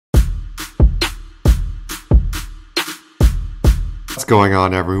What's going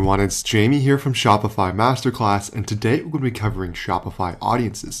on, everyone? It's Jamie here from Shopify Masterclass, and today we're going to be covering Shopify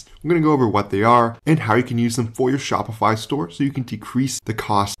audiences. We're going to go over what they are and how you can use them for your Shopify store so you can decrease the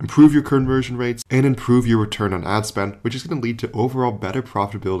cost, improve your conversion rates, and improve your return on ad spend, which is going to lead to overall better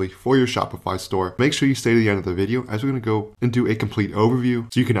profitability for your Shopify store. Make sure you stay to the end of the video as we're going to go and do a complete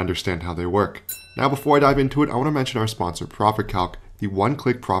overview so you can understand how they work. Now, before I dive into it, I want to mention our sponsor, Profit Calc, the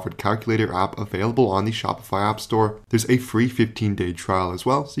one-click profit calculator app available on the Shopify App Store. There's a free 15-day trial as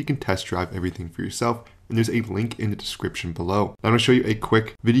well, so you can test drive everything for yourself, and there's a link in the description below. Now I'm going to show you a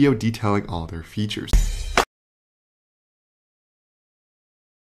quick video detailing all their features.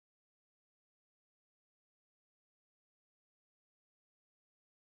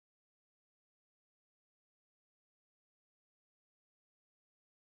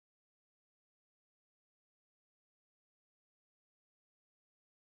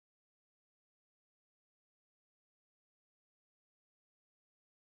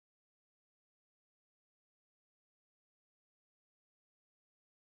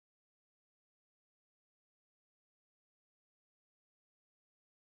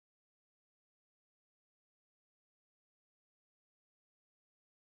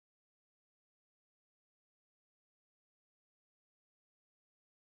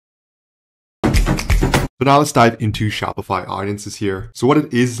 So now let's dive into Shopify audiences here. So what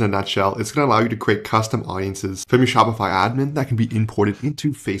it is in a nutshell, it's going to allow you to create custom audiences from your Shopify admin that can be imported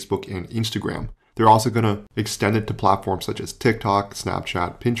into Facebook and Instagram. They're also going to extend it to platforms such as TikTok,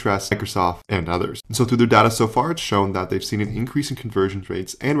 Snapchat, Pinterest, Microsoft, and others. And so through their data so far, it's shown that they've seen an increase in conversion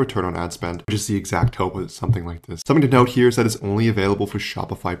rates and return on ad spend, which is the exact hope of something like this. Something to note here is that it's only available for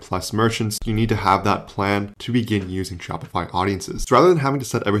Shopify Plus merchants. You need to have that plan to begin using Shopify audiences. So rather than having to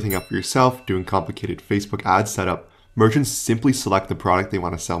set everything up for yourself, doing complicated Facebook ad setup, merchants simply select the product they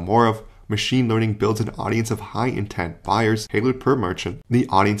want to sell more of. Machine learning builds an audience of high-intent buyers tailored per merchant. The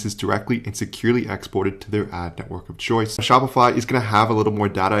audience is directly and securely exported to their ad network of choice. Shopify is going to have a little more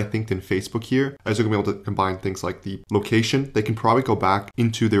data, I think, than Facebook here, as they're going to be able to combine things like the location. They can probably go back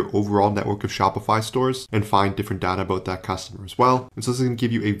into their overall network of Shopify stores and find different data about that customer as well. And so this is going to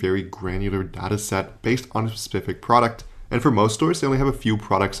give you a very granular data set based on a specific product. And for most stores, they only have a few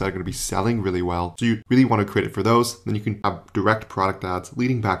products that are going to be selling really well. So you really want to create it for those. Then you can have direct product ads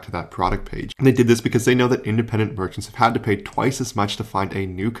leading back to that product page. And they did this because they know that independent merchants have had to pay twice as much to find a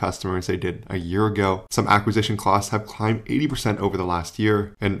new customer as they did a year ago. Some acquisition costs have climbed 80% over the last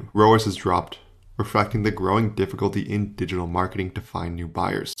year, and ROAS has dropped, reflecting the growing difficulty in digital marketing to find new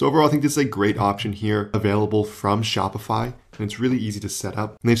buyers. So overall, I think this is a great option here available from Shopify, and it's really easy to set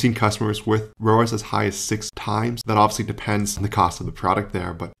up. And they've seen customers with ROAS as high as 6 times. That obviously depends on the cost of the product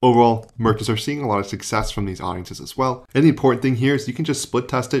there, but overall, merchants are seeing a lot of success from these audiences as well. And the important thing here is you can just split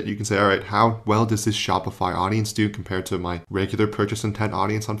test it. You can say, all right, how well does this Shopify audience do compared to my regular purchase intent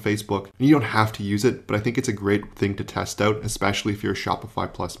audience on Facebook? And you don't have to use it, but I think it's a great thing to test out, especially if you're a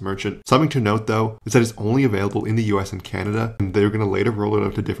Shopify Plus merchant. Something to note though, is that it's only available in the US and Canada, and they're going to later roll it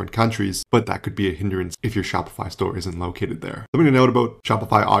out to different countries, but that could be a hindrance if your Shopify store isn't located there. Something to note about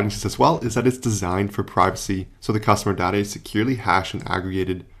Shopify audiences as well is that it's designed for privacy, so the customer data is securely hashed and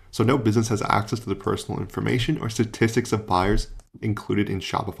aggregated, so no business has access to the personal information or statistics of buyers included in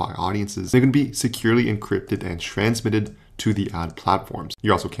Shopify audiences. They're going to be securely encrypted and transmitted to the ad platforms.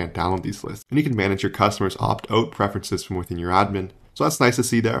 You also can't download these lists, and you can manage your customers' opt-out preferences from within your admin. So that's nice to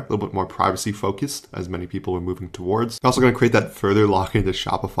see there, a little bit more privacy focused as many people are moving towards. I'm also going to create that further lock into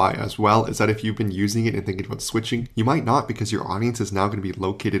Shopify as well, is that if you've been using it and thinking about switching, you might not because your audience is now going to be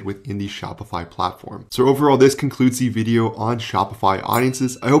located within the Shopify platform. So overall, this concludes the video on Shopify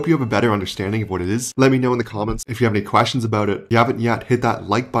audiences. I hope you have a better understanding of what it is. Let me know in the comments if you have any questions about it. If you haven't yet, hit that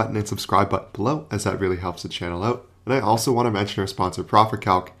like button and subscribe button below, as that really helps the channel out. And I also want to mention our sponsor, Profit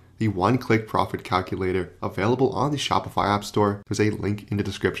Calc, the one-click profit calculator available on the Shopify App Store. There's a link in the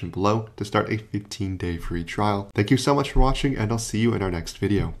description below to start a 15-day free trial. Thank you so much for watching, and I'll see you in our next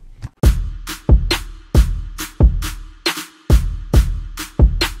video.